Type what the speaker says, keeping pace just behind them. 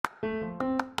Erectile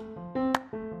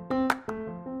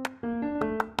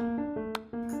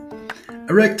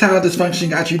dysfunction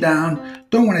got you down?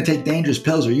 Don't want to take dangerous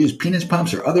pills or use penis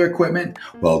pumps or other equipment?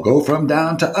 Well, go from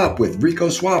down to up with Rico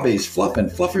Suave's Fluff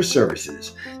and Fluffer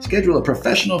services. Schedule a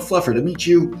professional fluffer to meet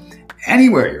you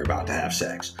anywhere you're about to have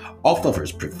sex. All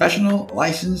fluffers professional,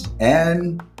 licensed,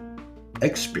 and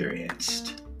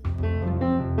experienced.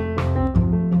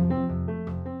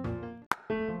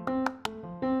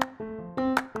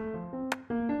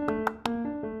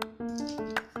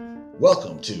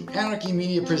 Welcome to Anarchy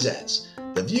Media Presents.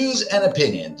 The views and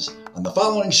opinions on the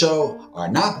following show are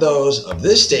not those of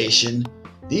this station,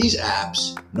 these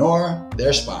apps, nor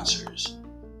their sponsors.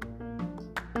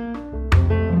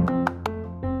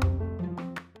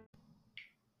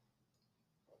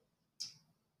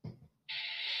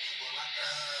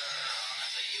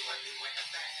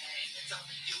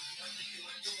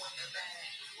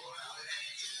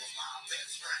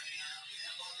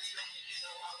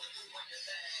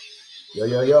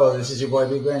 Yo, this is your boy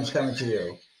B. Grange coming to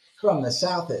you from the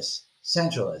southest,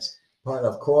 centralist part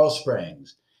of Coral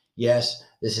Springs. Yes,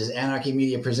 this is Anarchy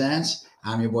Media Presents.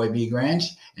 I'm your boy B.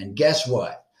 Grange, and guess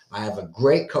what? I have a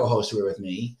great co-host here with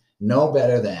me, no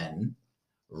better than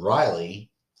Riley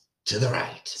to the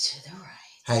right. To the right.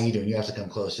 How you doing? You have to come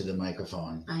close to the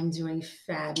microphone. I'm doing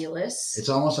fabulous. It's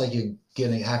almost like you're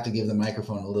gonna have to give the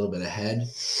microphone a little bit of head.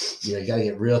 You got to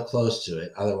get real close to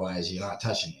it, otherwise you're not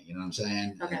touching it. You know what I'm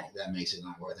saying? Okay. That makes it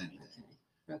not worth anything.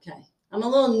 Okay. I'm a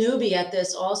little newbie at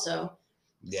this also.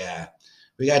 Yeah.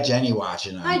 We got Jenny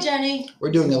watching. Hi, Jenny.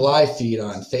 We're doing a live feed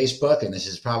on Facebook, and this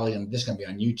is probably going to be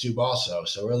on YouTube also.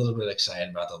 So we're a little bit excited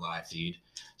about the live feed.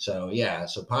 So yeah,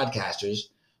 so podcasters,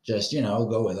 just,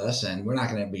 go with us. And we're not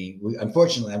going to be,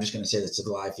 unfortunately, I'm just going to say this to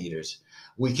the live feeders.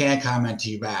 We can't comment to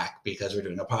you back because we're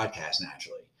doing a podcast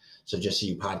naturally. So just so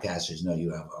you podcasters know,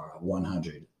 you have our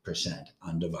 100%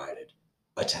 undivided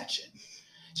attention.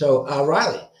 So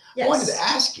Riley, Yes. I wanted to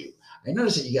ask you, I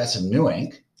noticed that you got some new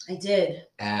ink. I did.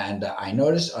 And I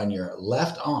noticed on your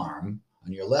left arm,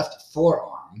 on your left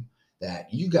forearm,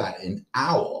 that you got an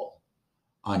owl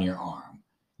on your arm.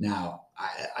 Now,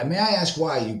 may I ask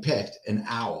why you picked an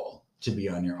owl to be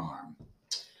on your arm?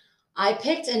 I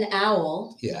picked an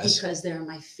owl because they're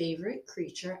my favorite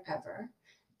creature ever.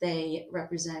 They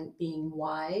represent being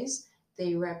wise.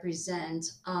 They represent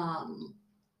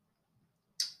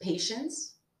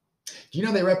patience. You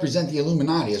know they represent the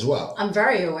Illuminati as well. I'm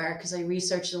very aware because I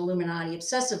researched the Illuminati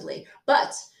obsessively.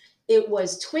 But it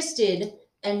was twisted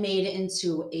and made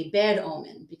into a bad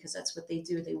omen because that's what they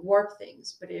do. They warp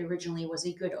things. But it originally was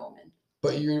a good omen.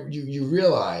 But you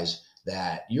realize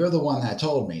that you're the one that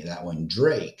told me that when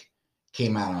Drake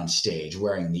came out on stage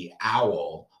wearing the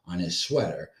owl on his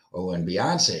sweater, or when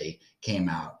Beyonce came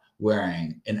out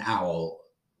wearing an owl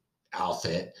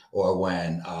outfit, or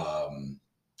when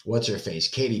what's her face,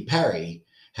 Katy Perry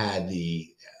had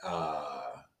the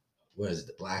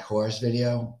the Black Horse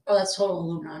video? Oh, that's total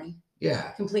Illuminati.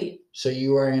 Yeah. Complete. So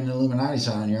you are an Illuminati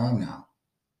sign on your arm now?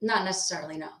 Not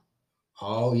necessarily, no.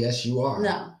 Oh, yes, you are.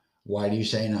 No. Why do you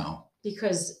say no?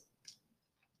 Because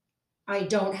I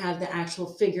don't have the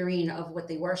actual figurine of what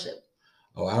they worship.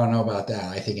 Oh, I don't know about that.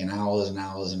 I think an owl is an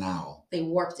owl is an owl. They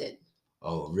warped it.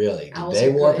 Oh, really? Owls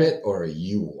Did they warp good. it, or are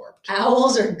you warped?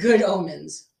 Owls are good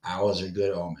omens. Owls are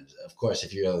good omens. Of course,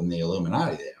 if you're in the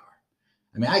Illuminati, they are.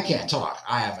 I mean, I can't talk.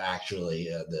 I have actually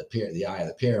the eye of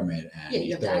the pyramid. And yeah,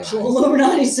 you have the actual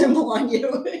Illuminati symbol on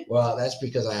you. Well, that's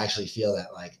because I actually feel that,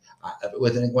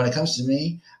 when it comes to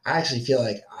me, I actually feel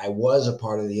like I was a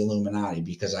part of the Illuminati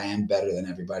because I am better than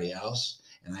everybody else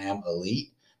and I am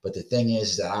elite. But the thing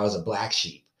is that I was a black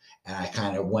sheep and I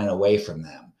kind of went away from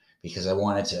them because I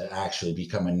wanted to actually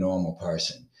become a normal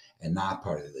person and not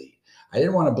part of the elite. I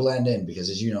didn't want to blend in because,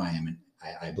 as you know,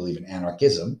 I believe in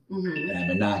anarchism, and I'm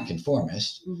a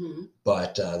nonconformist. Mm-hmm.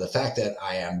 But the fact that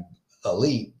I am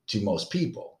elite to most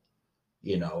people,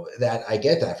 that I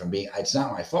get that from being, it's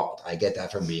not my fault. I get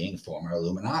that from being former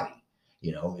Illuminati.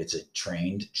 It's a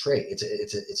trained trait.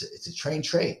 It's a trained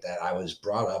trait that I was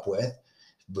brought up with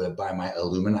by my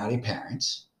Illuminati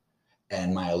parents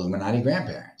and my Illuminati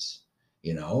grandparents,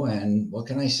 and what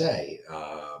can I say?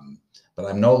 But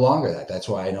I'm no longer that. That's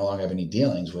why I no longer have any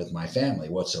dealings with my family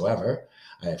whatsoever.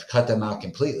 I have cut them out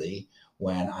completely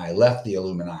when I left the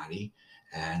Illuminati.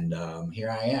 And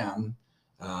here I am,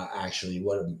 actually,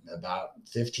 about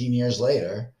 15 years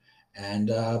later, and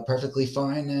perfectly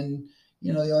fine. And,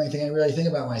 the only thing I really think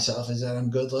about myself is that I'm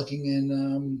good looking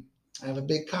and I have a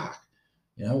big cock.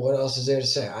 What else is there to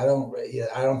say? I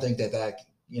don't think that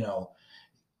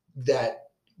that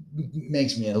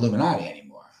makes me an Illuminati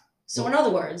anymore. So in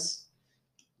other words,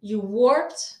 you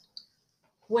warped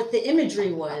what the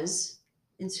imagery was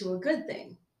into a good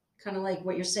thing. Kind of like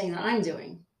what you're saying that I'm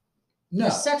doing. No,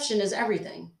 Perception is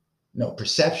everything. no,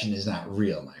 perception is not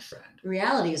real, my friend.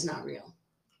 Reality is not real.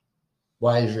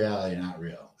 Why is reality not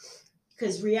real?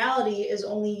 Because reality is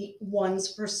only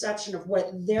one's perception of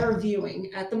what they're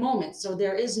viewing at the moment. So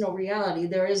there is no reality.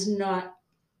 There is not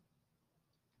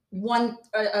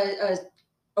a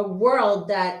world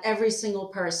that every single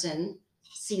person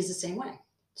sees the same way.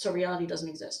 So reality doesn't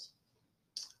exist.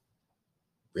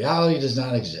 Reality does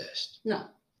not exist. No.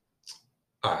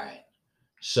 All right.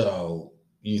 So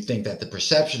you think that the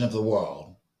perception of the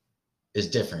world is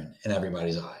different in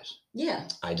everybody's eyes. Yeah.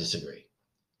 I disagree.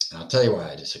 And I'll tell you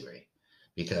why I disagree.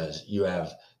 Because you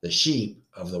have the sheep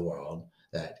of the world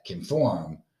that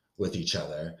conform with each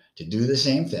other to do the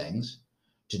same things,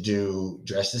 to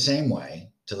dress the same way,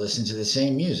 to listen to the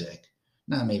same music,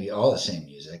 not maybe all the same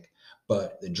music,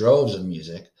 but the droves of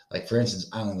music. Like, for instance,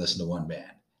 I only listen to one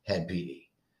band, Head PD.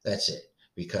 That's it,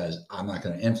 because I'm not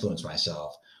going to influence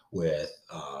myself with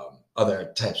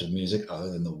other types of music other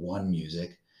than the one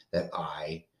music that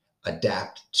I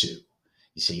adapt to.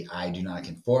 You see, I do not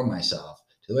conform myself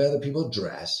to the way other people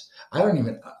dress.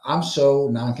 I'm so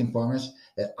nonconformist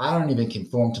that I don't even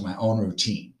conform to my own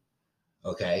routine.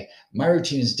 Okay. My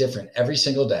routine is different every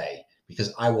single day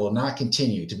because I will not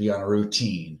continue to be on a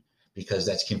routine because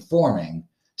that's conforming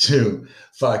to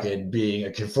fucking being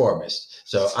a conformist.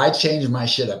 So I change my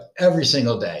shit up every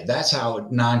single day. That's how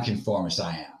nonconformist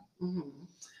I am. Mm-hmm.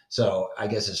 So I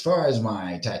guess as far as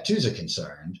my tattoos are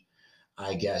concerned,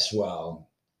 I guess, well,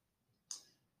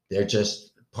 they're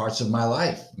just parts of my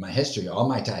life, my history. All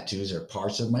my tattoos are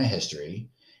parts of my history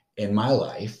in my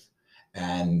life.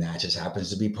 And that just happens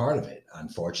to be part of it.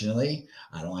 Unfortunately,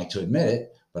 I don't like to admit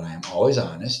it, but I am always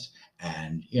honest.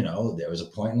 And, there was a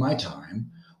point in my time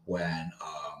when,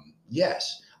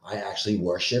 yes, I actually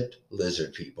worshiped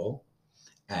lizard people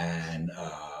and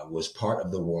was part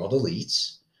of the world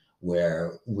elites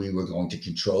where we were going to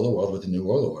control the world with the New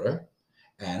World Order.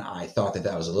 And I thought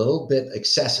that was a little bit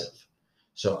excessive.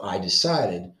 So I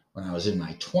decided when I was in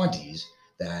my 20s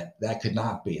that could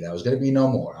not be. That was going to be no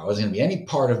more. I wasn't going to be any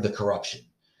part of the corruption.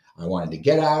 I wanted to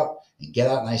get out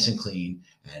nice and clean.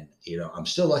 And, I'm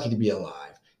still lucky to be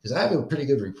alive because I have a pretty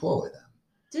good rapport with them.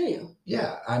 Do you?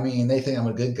 Yeah. I mean, they think I'm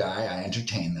a good guy. I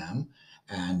entertain them.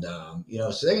 And, so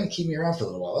they're going to keep me around for a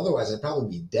little while. Otherwise, I'd probably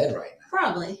be dead right now.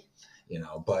 Probably.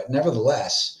 But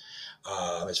nevertheless,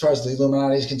 as far as the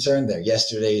Illuminati is concerned, they're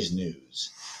yesterday's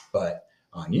news. But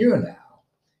on you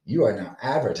are now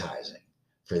advertising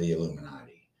for the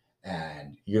Illuminati.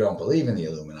 And you don't believe in the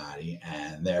Illuminati,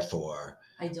 and therefore...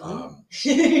 I don't.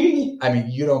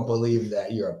 You don't believe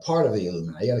that you're a part of the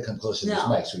Illuminati. You got to come closer to this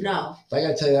mic, sweetheart. No. If I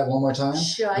got to tell you that one more time,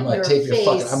 I'm going to tape your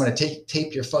fucking. I'm going to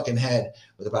tape your fucking head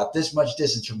with about this much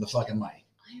distance from the fucking mic.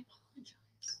 I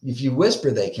apologize. If you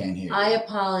whisper, they can't hear you. I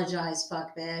apologize,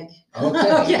 fuckbag.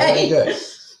 Okay. Okay. Very good.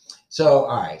 So,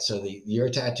 all right. So your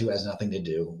tattoo has nothing to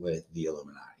do with the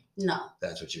Illuminati. No.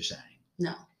 That's what you're saying.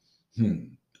 No.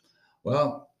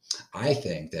 Well, I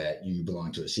think that you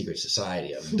belong to a secret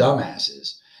society of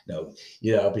dumbasses. No,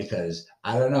 because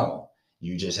I don't know.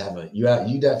 You just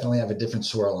you definitely have a different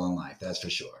swirl on life. That's for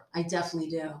sure. I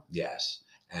definitely do. Yes.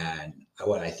 And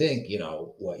what I think,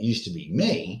 what used to be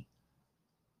me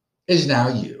is now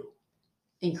you.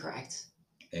 Incorrect.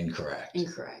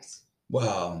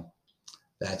 Well,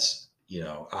 that's,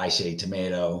 I say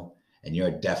tomato and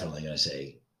you're definitely going to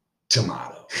say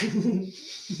tomato.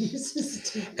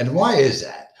 And why is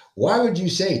that? Why would you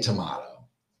say tomato?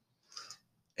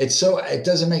 It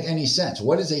doesn't make any sense.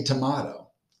 What is a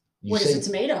tomato? What is a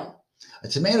tomato? A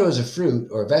tomato is a fruit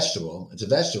or a vegetable. It's a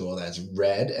vegetable that's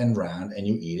red and round, and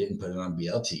you eat it and put it on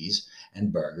BLTs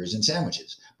and burgers and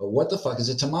sandwiches. But what the fuck is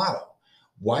a tomato?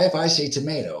 Why, if I say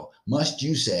tomato, must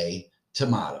you say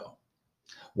tomato?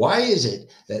 Why is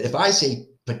it that if I say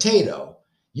potato,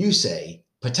 you say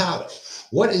potato?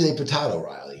 What is a potato,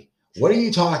 Riley? What are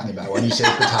you talking about when you say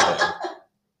potato?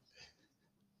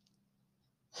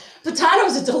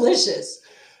 Potatoes are delicious.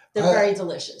 They're very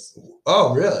delicious.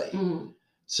 Oh, really? Mm-hmm.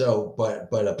 So, but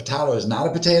a potato is not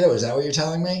a potato? Is that what you're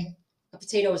telling me? A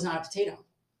potato is not a potato.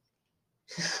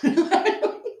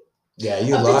 Yeah,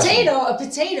 you lost me. A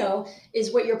potato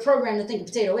is what you're programmed to think a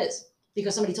potato is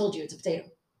because somebody told you it's a potato.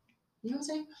 You know what I'm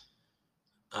saying?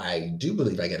 I do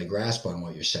believe I get a grasp on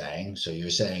what you're saying. So you're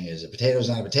saying is a potato is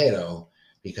not a potato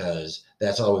because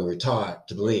that's all we were taught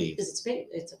to believe. It's a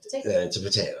potato. That it's a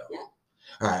potato. Yeah.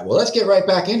 All right. Well, let's get right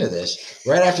back into this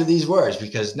right after these words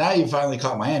because now you finally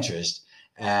caught my interest,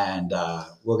 and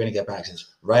we're going to get back to this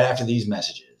right after these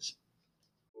messages.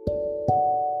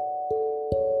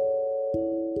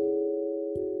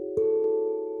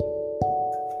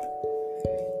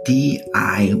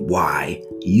 DIY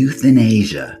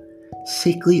euthanasia.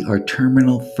 Sickly or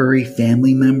terminal furry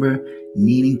family member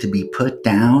needing to be put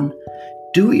down?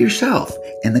 Do it yourself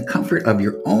in the comfort of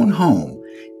your own home.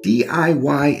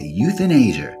 DIY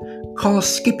euthanasia. Call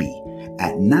Skippy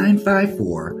at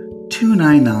 954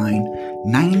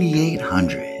 299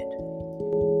 9800.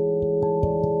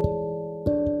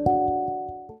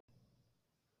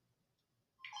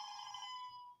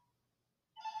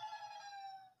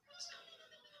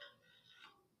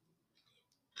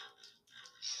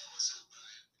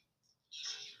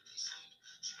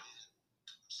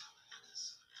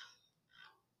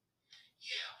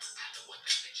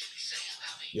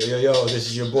 Yo, this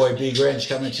is your boy B Grinch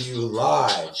coming to you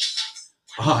live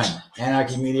on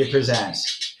Anarchy Media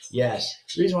Presents. Yes,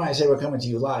 the reason why I say we're coming to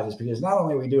you live is because not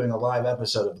only are we doing a live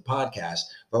episode of the podcast,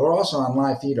 but we're also on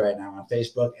live feed right now on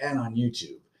Facebook and on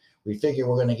YouTube. We figure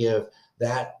we're going to give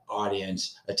that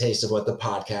audience a taste of what the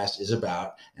podcast is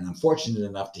about, and I'm fortunate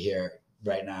enough to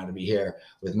be here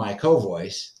with my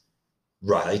co-voice,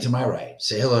 Riley to my right.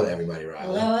 Say hello to everybody,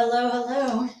 Riley.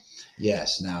 Hello.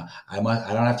 Yes. Now, I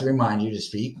don't have to remind you to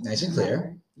speak nice and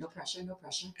clear. No pressure.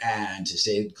 And to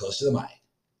stay close to the mic.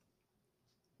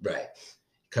 Right.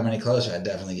 Come any closer, I'd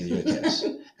definitely give you a kiss.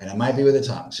 And it might be with a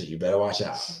tongue, so you better watch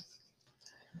out.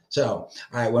 So,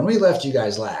 all right, when we left you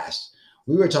guys last,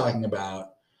 we were talking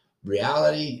about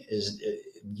reality is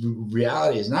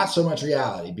not so much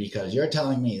reality, because you're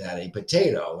telling me that a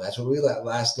potato, that's what we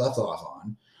last left off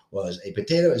on, was a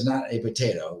potato is not a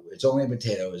potato. It's only a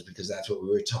potato is because that's what we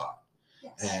were taught.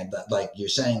 Yes. And like you're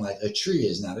saying, like a tree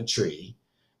is not a tree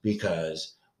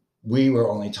because we were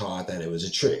only taught that it was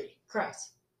a tree. Correct.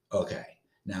 Okay.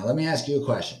 Now let me ask you a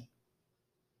question.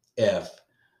 If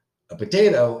a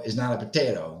potato is not a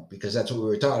potato because that's what we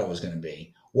were taught it was going to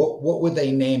be, what would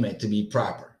they name it to be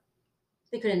proper?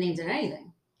 They could have named it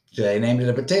anything. So they named it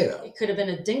a potato. It could have been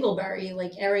a dingleberry,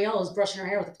 like Ariel is brushing her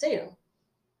hair with a potato.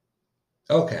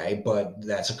 Okay, but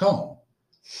that's a comb.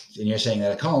 And you're saying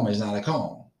that a comb is not a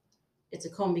comb. It's a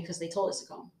comb because they told us a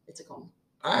comb. It's a comb.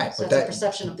 All right, so but that's a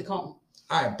perception of the comb.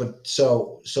 All right, but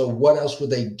so what else would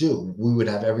they do? We would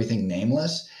have everything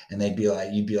nameless, and you'd be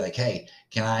like, hey,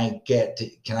 can I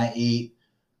eat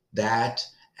that,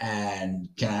 and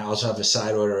can I also have a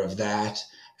side order of that?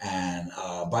 And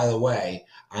by the way,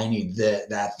 I need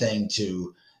that thing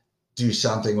to do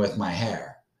something with my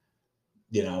hair,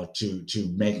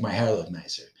 to make my hair look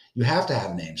nicer. You have to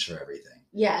have names for everything.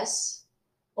 Yes.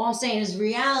 All I'm saying is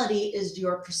reality is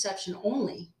your perception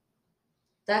only.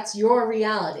 That's your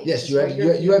reality. Yes, you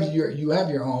have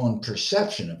your own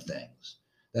perception of things.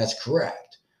 That's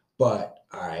correct. But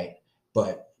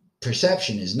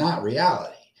perception is not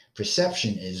reality.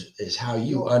 Perception is how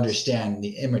you understand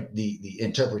the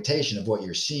interpretation of what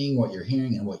you're seeing, what you're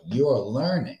hearing, and what you're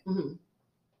learning.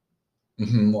 Mm-hmm.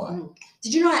 Mm-hmm. What? Mm-hmm.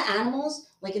 Did you know that animals,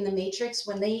 like in the Matrix,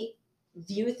 when they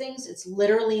view things, it's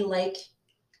literally like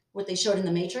what they showed in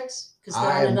the Matrix? Because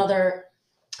they're on another...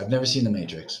 I've never seen the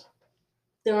Matrix.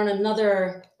 They're on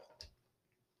another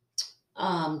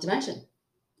dimension.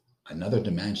 Another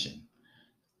dimension.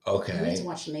 Okay. You need to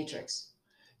watch the Matrix.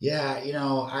 Yeah,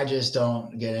 I just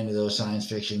don't get into those science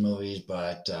fiction movies,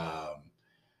 but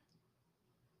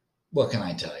what can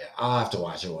I tell you? I'll have to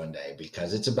watch it one day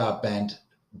because it's about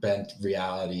bent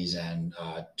realities and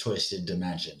twisted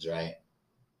dimensions, right?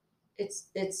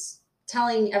 It's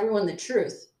telling everyone the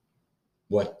truth.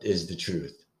 What is the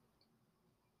truth?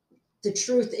 The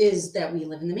truth is that we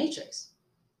live in the Matrix.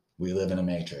 We live in a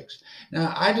Matrix.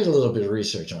 Now, I did a little bit of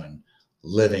research on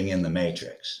living in the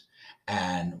Matrix.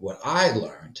 And what I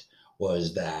learned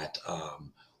was that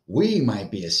we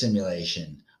might be a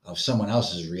simulation of someone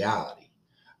else's reality,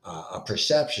 a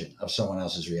perception of someone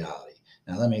else's reality.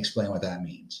 Now, let me explain what that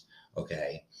means.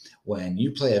 Okay. When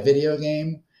you play a video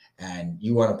game and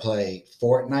you want to play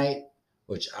Fortnite,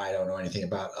 which I don't know anything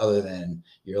about other than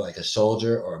you're like a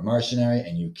soldier or a mercenary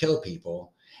and you kill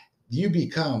people, you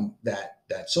become that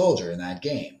soldier in that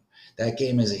game. That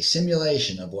game is a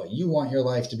simulation of what you want your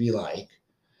life to be like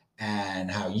and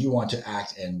how you want to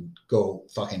act and go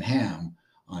fucking ham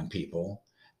on people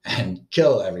and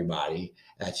kill everybody.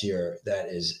 That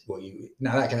is what you,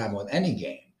 now that can happen with any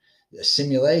game. The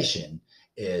simulation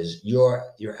is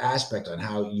your aspect on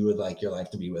how you would like your life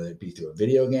to be, whether it be through a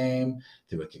video game,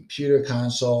 through a computer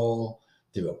console,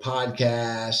 through a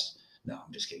podcast. No,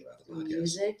 I'm just kidding about the podcast.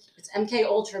 Music. It's MK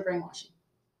Ultra brainwashing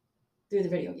through the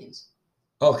video games.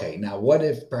 Okay, now what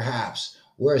if perhaps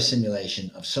we're a simulation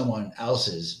of someone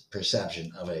else's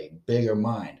perception of a bigger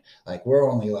mind? Like we're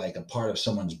only like a part of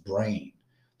someone's brain,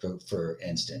 for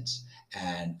instance,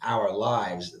 and our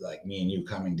lives, like me and you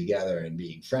coming together and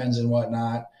being friends and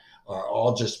whatnot, are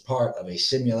all just part of a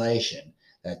simulation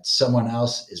that someone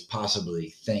else is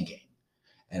possibly thinking.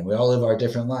 And we all live our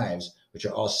different lives, which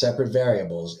are all separate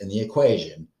variables in the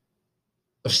equation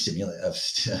of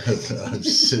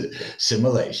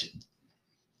simulation.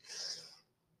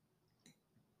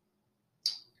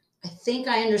 I think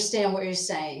I understand what you're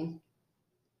saying.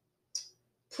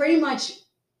 Pretty much,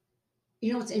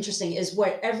 you know what's interesting is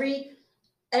what every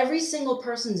single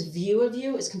person's view of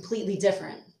you is completely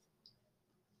different.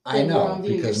 I know,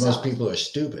 because most people are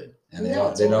stupid and they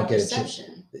don't get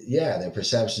perception. Yeah, their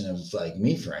perception of like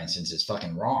me, for instance, is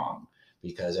fucking wrong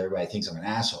because everybody thinks I'm an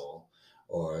asshole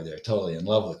or they're totally in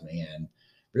love with me. And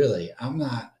really, I'm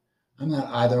not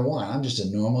either one. I'm just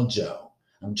a normal Joe.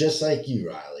 I'm just like you,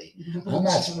 Riley. I'm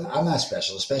not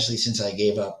special, especially since I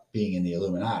gave up being in the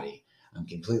Illuminati. I'm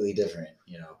completely different,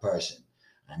 person.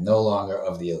 I'm no longer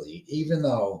of the elite, even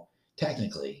though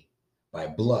technically by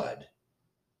blood,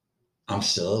 I'm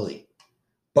still elite.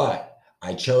 But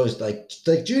I chose like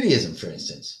Judaism, for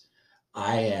instance.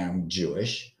 I am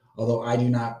Jewish, although I do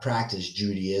not practice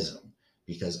Judaism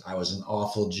because I was an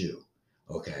awful Jew.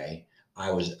 Okay.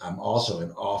 I'm also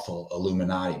an awful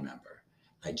Illuminati member.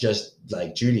 I just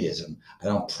like Judaism. I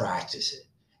don't practice it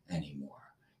anymore.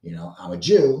 I'm a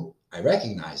Jew. I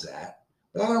recognize that,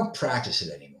 but I don't practice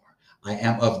it anymore. I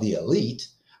am of the elite.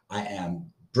 I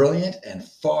am brilliant and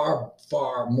far,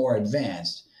 far more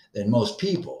advanced than most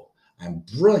people. I'm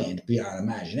brilliant beyond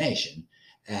imagination.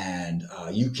 And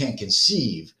you can't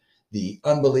conceive the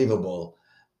unbelievable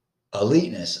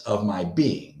eliteness of my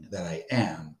being that I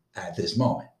am at this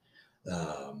moment.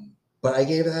 But I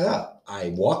gave that up.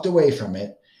 I walked away from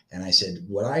it and I said,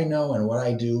 what I know and what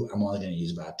I do, I'm only going to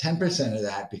use about 10% of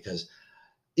that because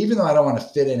even though I don't want to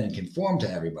fit in and conform to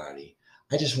everybody,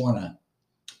 I just want to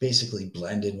basically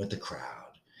blend in with the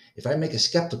crowd. If I make a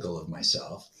skeptical of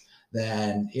myself,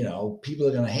 then, people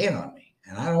are going to hate on me.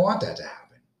 And I don't want that to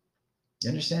happen. You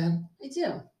understand? I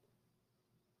do.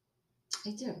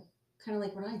 Kind of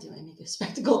like what I do. I make a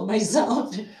spectacle of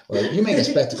myself. Well, you make a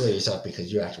spectacle of yourself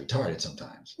because you act retarded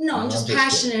sometimes. No, I'm just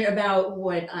passionate about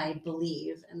what I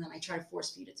believe, and then I try to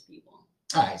force feed it to people.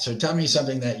 All right, so tell me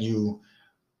something that you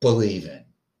believe in.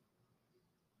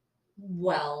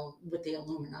 Well, with the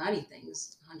Illuminati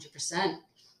things, 100%.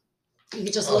 You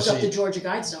could just look up the Georgia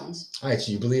Guidestones. All right,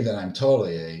 so you believe that I'm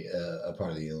totally a part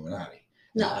of the Illuminati.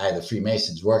 No. I have the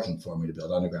Freemasons working for me to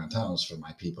build underground tunnels for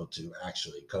my people to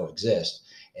actually coexist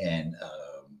and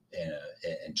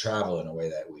travel in a way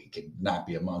that we can not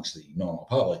be amongst the normal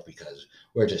public because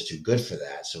we're just too good for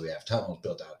that. So we have tunnels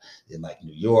built out in like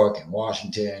New York and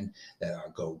Washington that are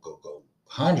go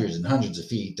hundreds and hundreds of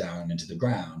feet down into the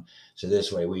ground. So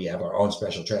this way we have our own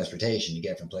special transportation to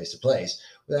get from place to place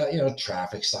without,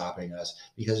 traffic stopping us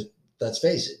because let's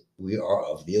face it, we are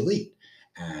of the elite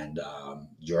and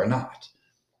you're not.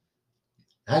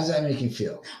 How does that make you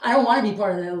feel? I don't want to be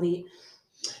part of the elite.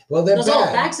 Well, they're Those bad. Those are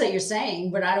all facts that you're saying,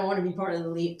 but I don't want to be part of the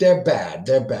elite. They're bad.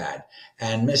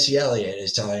 And Missy Elliott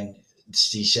is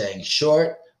saying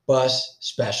short bus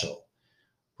special.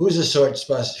 Who's a short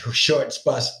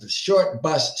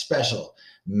bus special?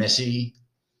 Missy.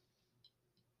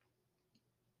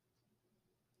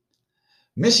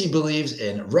 Missy believes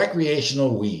in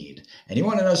recreational weed. And you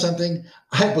want to know something?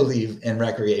 I believe in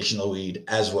recreational weed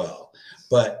as well.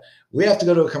 But we have to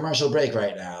go to a commercial break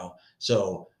right now.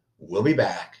 So we'll be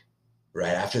back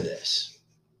right after this.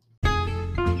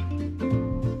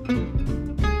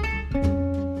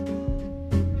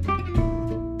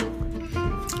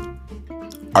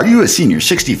 Are you a senior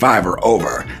 65 or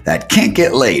over that can't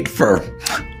get laid for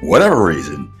whatever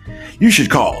reason? You should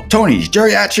call Tony's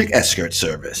Geriatric Escort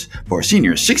Service for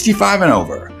seniors 65 and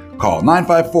over. Call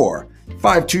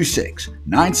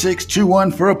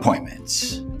 954-526-9621 for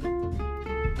appointments.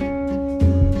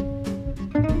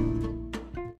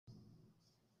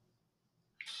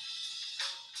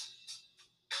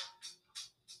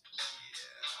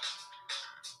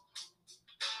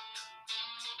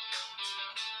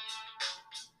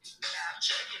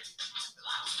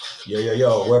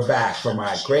 Yo, we're back from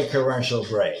our great commercial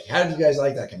break. How did you guys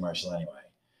like that commercial anyway?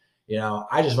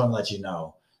 I just want to let you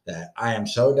know that I am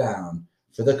so down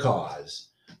for the cause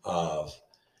of,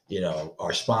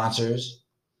 our sponsors.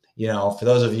 For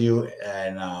those of you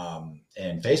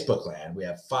in Facebook land, we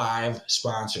have 5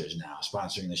 sponsors now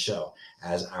sponsoring the show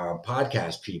as our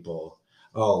podcast people.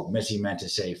 Oh, Missy meant to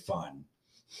say fun.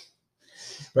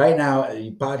 Right now,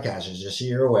 you podcasters, just so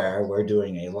you're aware, we're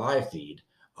doing a live feed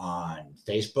on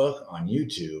Facebook, on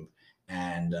YouTube,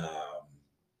 and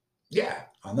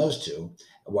on those 2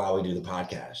 while we do the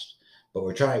podcast. But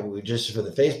we just for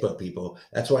the Facebook people,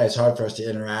 that's why it's hard for us to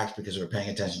interact because we're paying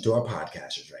attention to our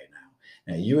podcasters right now.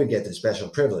 Now, you would get the special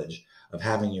privilege of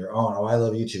having your own, oh, I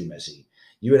love you too, Missy.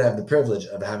 You would have the privilege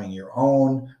of having your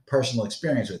own personal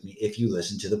experience with me if you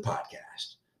listen to the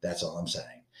podcast. That's all I'm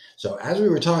saying. So as we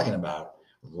were talking about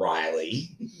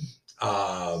Riley,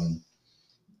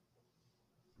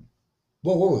 what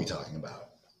were we talking about?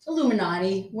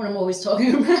 Illuminati, what I'm always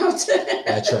talking about.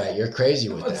 That's right. You're crazy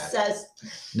with I'm that. obsessed.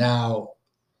 Now,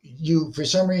 you, for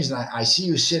some reason, I see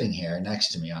you sitting here next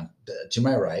to me to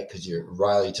my right, because you're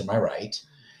Riley to my right.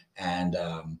 And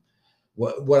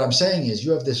what I'm saying is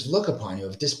you have this look upon you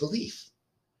of disbelief.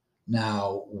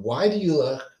 Now, why do you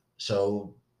look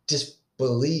so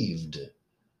disbelieved?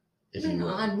 I'm in an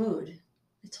odd mood.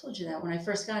 I told you that when I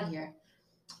first got here.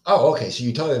 Oh, okay. So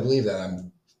you totally believe that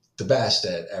I'm the best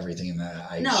at everything and that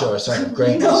I show a sign of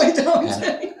greatness No, I don't.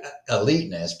 and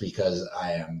eliteness because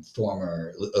I am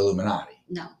former Illuminati.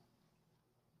 No.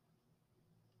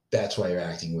 That's why you're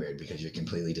acting weird, because you're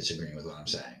completely disagreeing with what I'm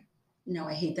saying. No,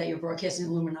 I hate that you're broadcasting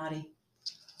Illuminati.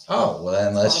 Oh, well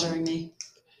then It's bothering me.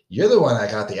 You're the one that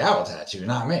got the owl tattoo,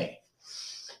 not me.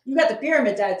 You got the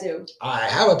pyramid tattoo. I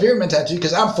have a pyramid tattoo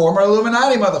because I'm former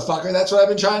Illuminati, motherfucker. That's what I've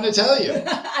been trying to tell you.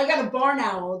 I got a barn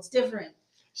owl. It's different.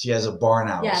 She has a barn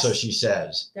owl, yes. So she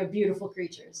says. They're beautiful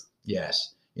creatures.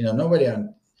 Yes. You know, nobody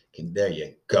there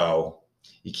you go.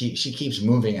 She keeps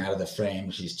moving out of the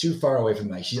frame. She's too far away from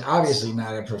that. She's obviously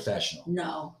not a professional.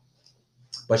 No.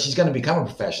 But she's going to become a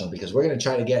professional because we're going to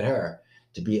try to get her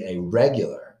to be a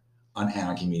regular on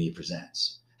Anarchy Media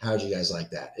Presents. How would you guys like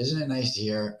that? Isn't it nice to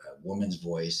hear a woman's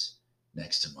voice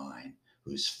next to mine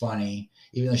who's funny,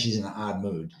 even though she's in an odd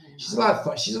mood? She's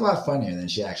a lot funnier than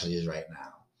she actually is right now.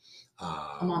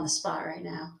 I'm on the spot right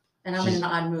now, and I'm in an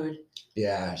odd mood.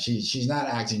 Yeah, she's not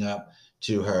acting up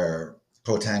to her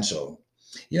potential.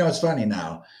 You know, it's funny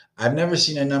now. I've never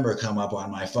seen a number come up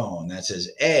on my phone that says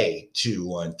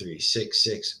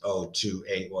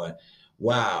A213660281.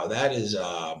 Wow, that is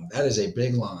a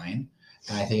big line,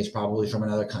 and I think it's probably from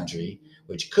another country,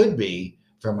 which could be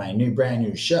from my brand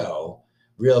new show,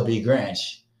 Real B.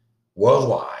 Grinch,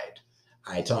 worldwide.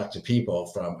 I talk to people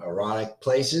from erotic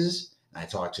places. I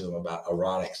talk to them about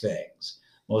erotic things,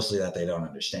 mostly that they don't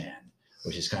understand,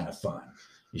 which is kind of fun.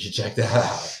 You should check that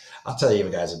out. I'll tell you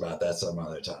guys about that some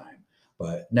other time.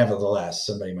 But nevertheless,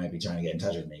 somebody might be trying to get in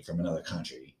touch with me from another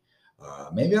country.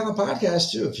 Maybe on the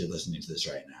podcast too, if you're listening to this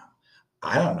right now.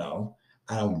 I don't know.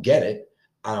 I don't get it.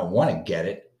 I don't want to get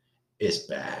it. It's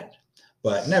bad.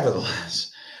 But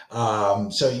nevertheless,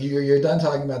 so you're done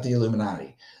talking about the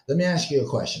Illuminati. Let me ask you a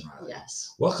question, Riley.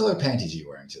 Yes. What color panties are you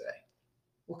wearing today?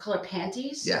 What color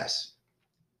panties? Yes.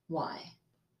 Why?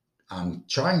 I'm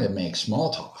trying to make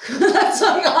small talk. That's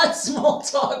like on small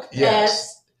talk.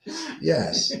 Yes.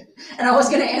 Yes. And I was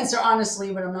going to answer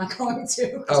honestly, but I'm not going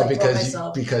to. Oh,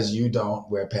 because you don't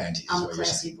wear panties. I'm a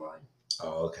classy broad.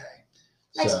 Oh, okay.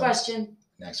 Next question.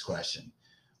 Next question.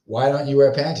 Why don't you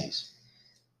wear panties?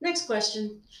 Next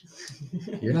question.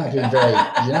 You're not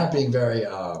being very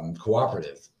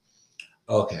cooperative.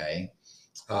 Okay.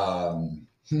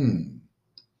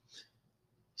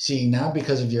 See, now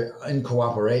because of your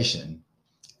incooperation,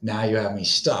 now you have me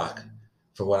stuck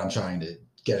for what I'm trying to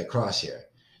get across here.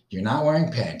 You're not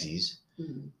wearing panties,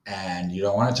 and you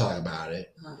don't want to talk about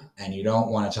it, and you don't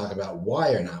want to talk about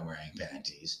why you're not wearing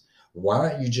panties. Why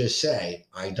don't you just say,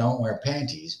 I don't wear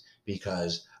panties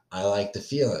because I like the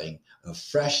feeling of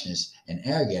freshness and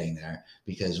air getting there,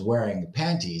 because wearing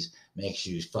panties makes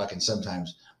you fucking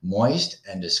sometimes moist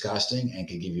and disgusting and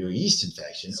could give you a yeast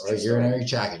infection or a urinary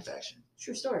tract infection.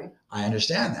 True story. I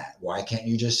understand that. Why can't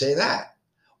you just say that?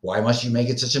 Why must you make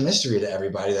it such a mystery to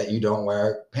everybody that you don't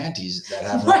wear panties that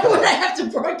have no Why color? would I have to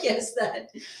broadcast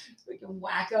that? Freaking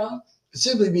wacko.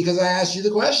 Simply because I asked you the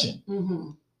question.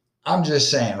 Mm-hmm. I'm just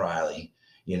saying, Riley,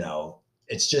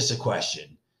 it's just a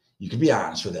question. You can be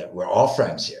honest with it. We're all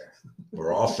friends here.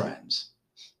 We're all friends.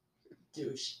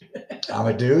 Douche. I'm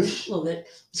a douche? A little bit.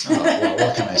 Oh, well,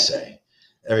 what can I say?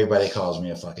 Everybody calls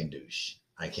me a fucking douche.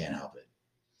 I can't help it.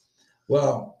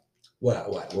 Well, what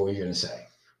were you going to say?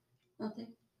 Nothing.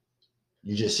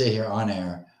 You just sit here on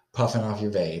air, puffing off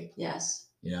your vape. Yes.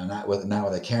 Not with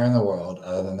a care in the world,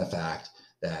 other than the fact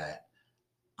that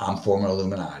I'm former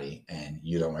Illuminati and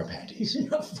you don't wear panties.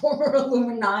 You're a former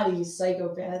Illuminati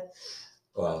psychopath.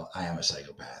 Well, I am a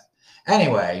psychopath.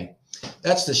 Anyway,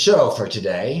 that's the show for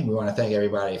today. We want to thank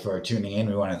everybody for tuning in.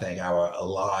 We want to thank our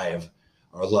live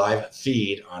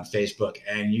feed on Facebook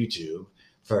and YouTube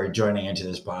for joining into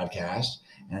this podcast.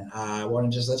 And I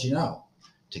want to just let you know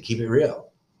to keep it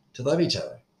real, to love each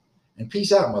other. And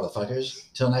peace out,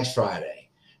 motherfuckers. Till next Friday.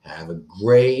 Have a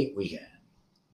great weekend.